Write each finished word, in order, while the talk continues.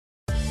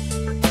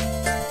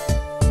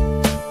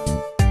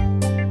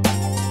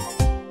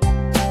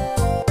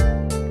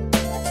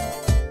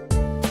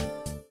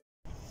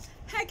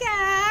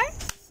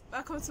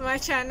to my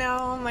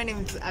channel. My name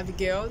is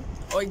Abigail,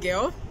 or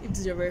Girl, if this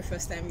is your very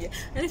first time here.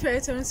 And if you're a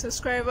returning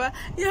subscriber,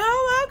 you're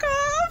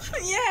welcome!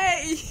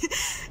 Yay!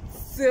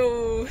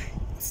 So,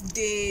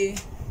 today,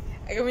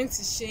 I'm going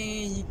to show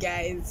you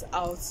guys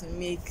how to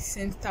make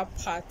center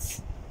part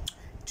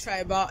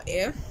tribal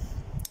hair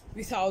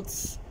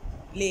without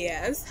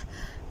layers.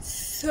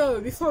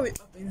 So, before we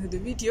hop into the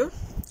video,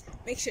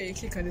 make sure you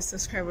click on the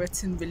subscribe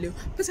button below,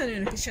 put on the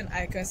notification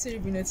icon so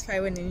you'll be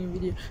notified when a new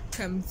video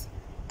comes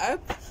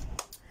up,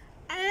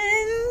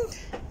 and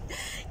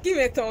give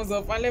me a thumbs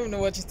up and let me know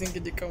what you think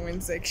in the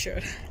comment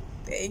section.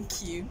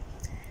 Thank you.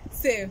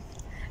 So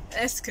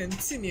let's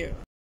continue.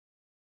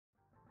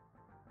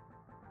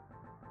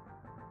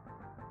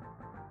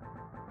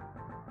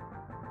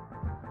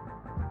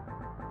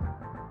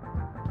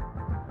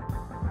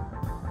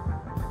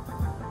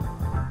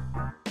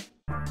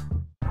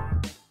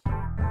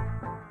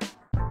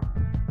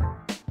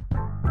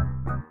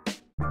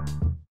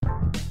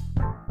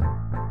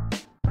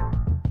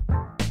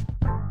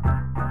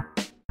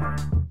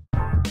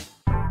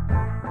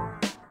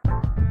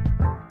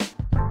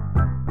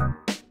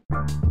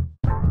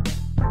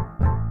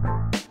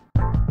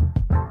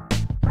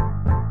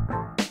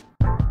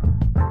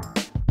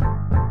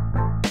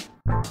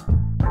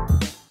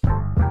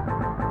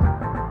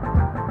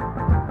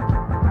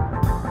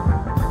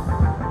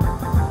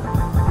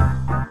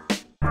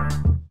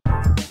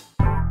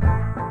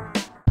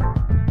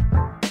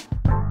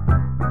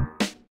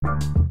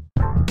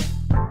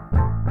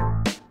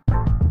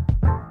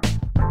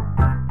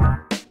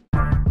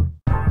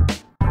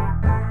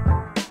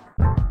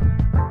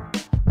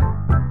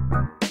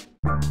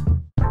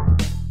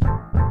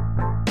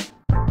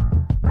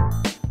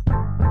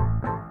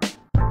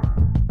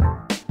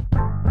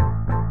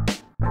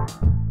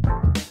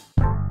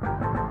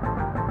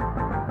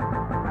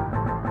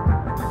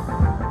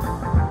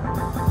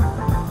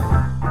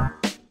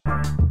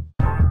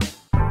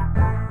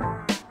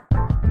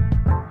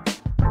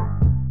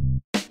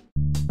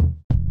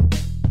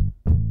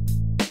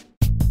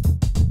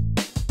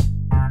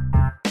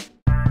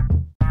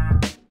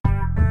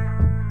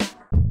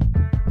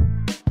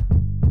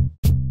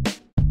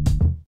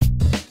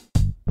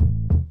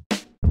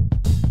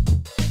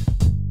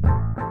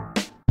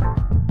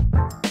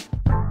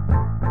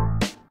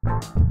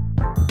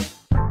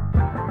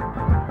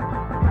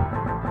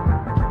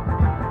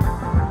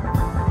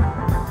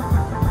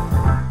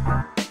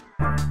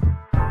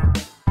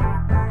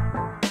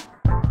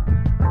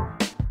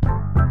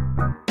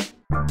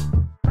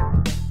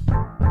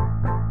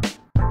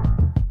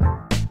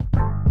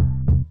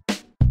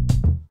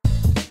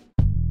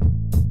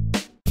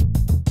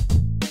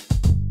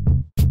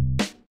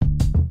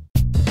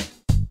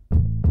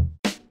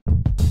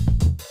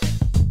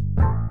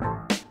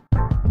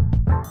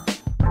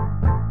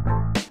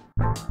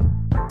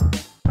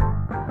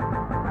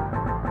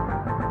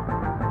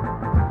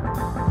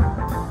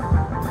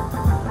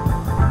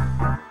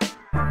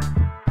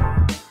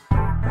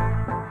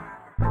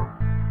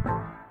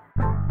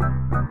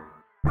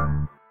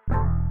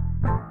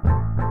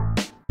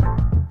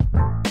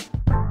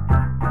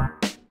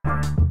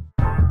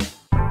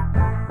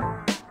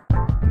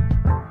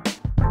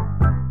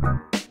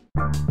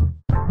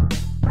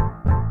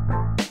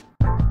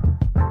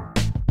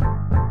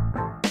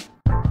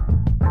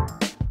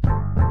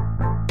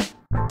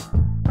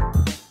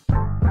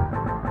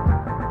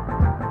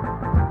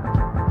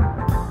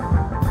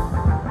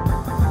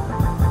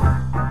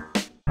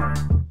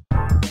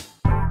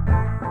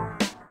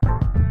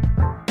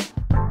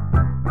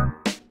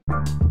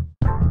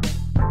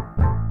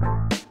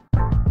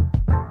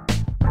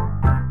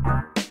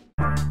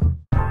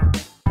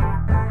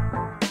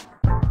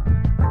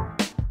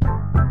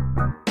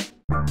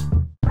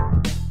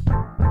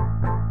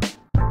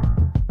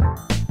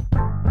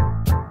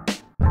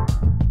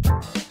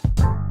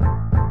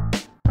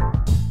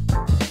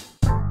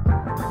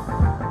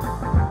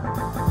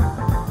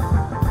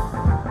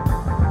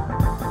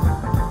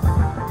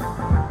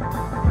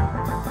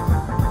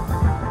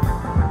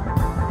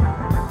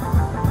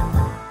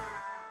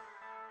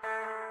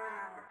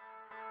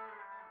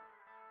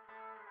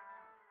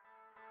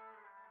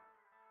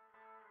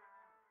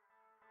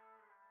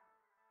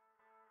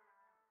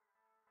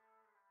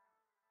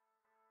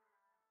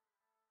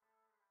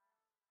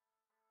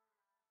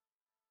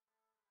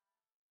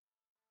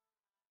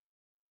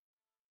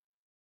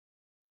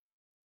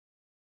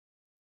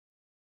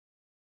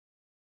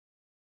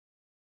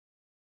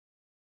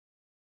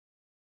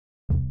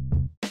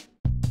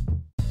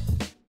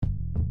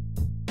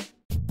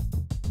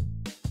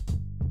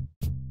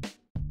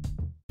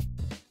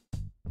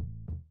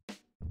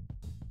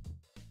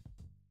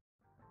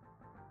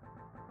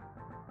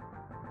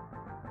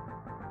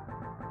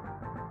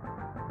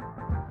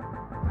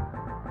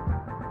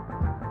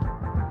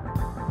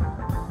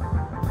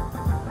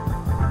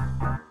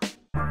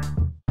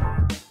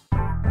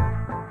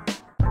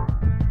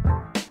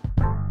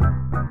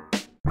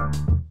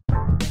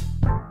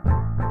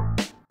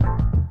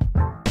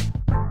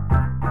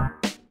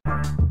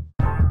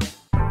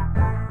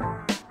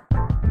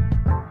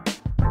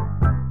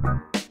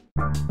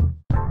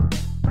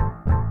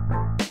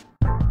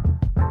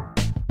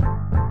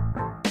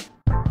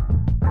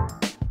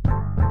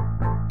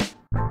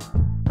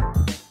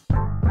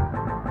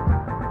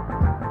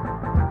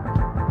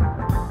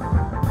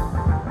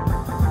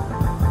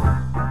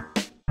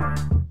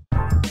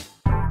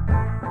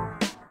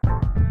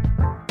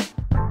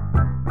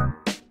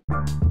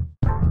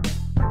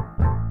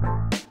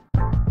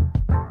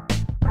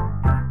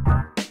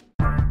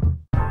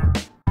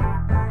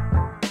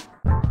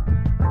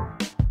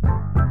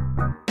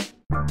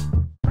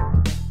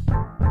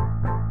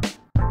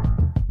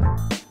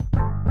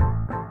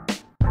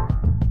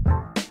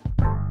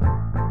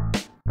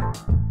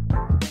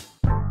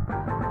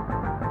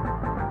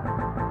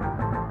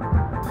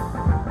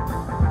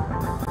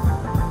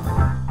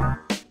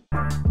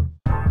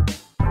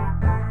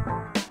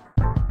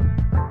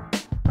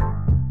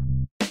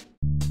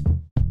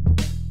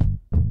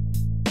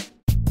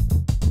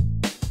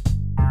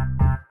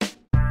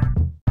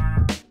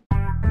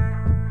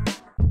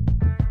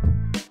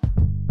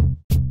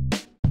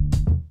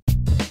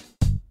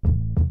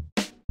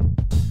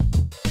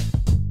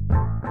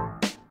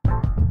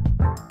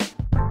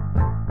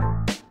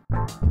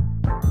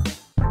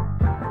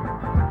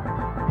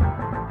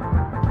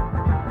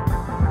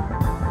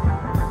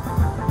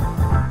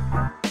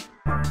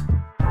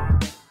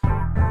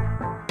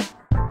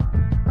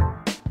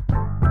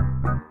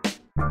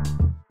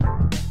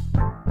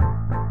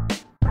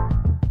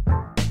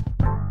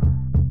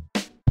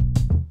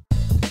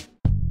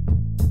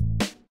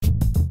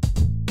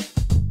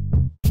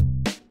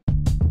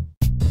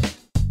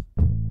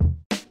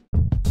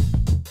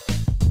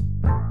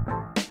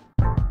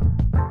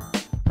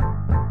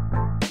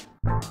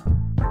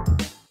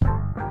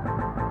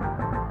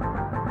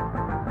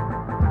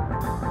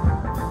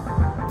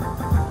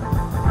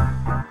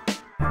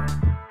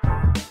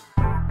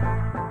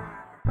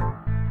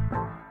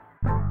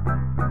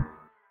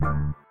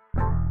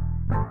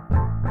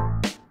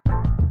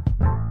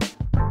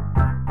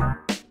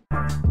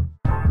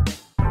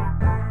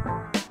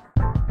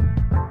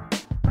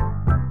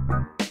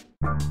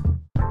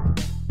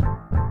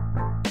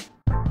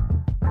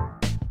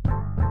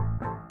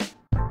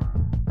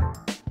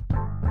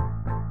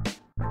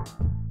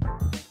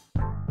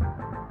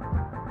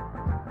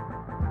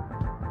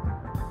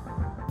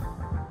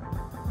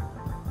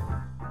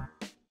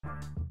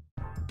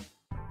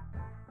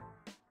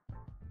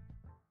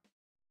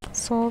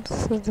 So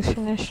this is the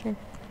finished look.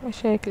 Make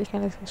sure you click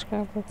on the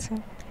subscribe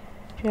button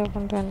if you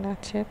haven't done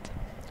that yet.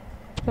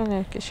 Put on the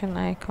notification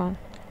icon,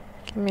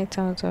 give me a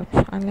thumbs up,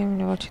 and let me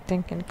know what you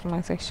think in the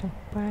comment section.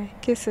 Bye,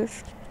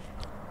 kisses.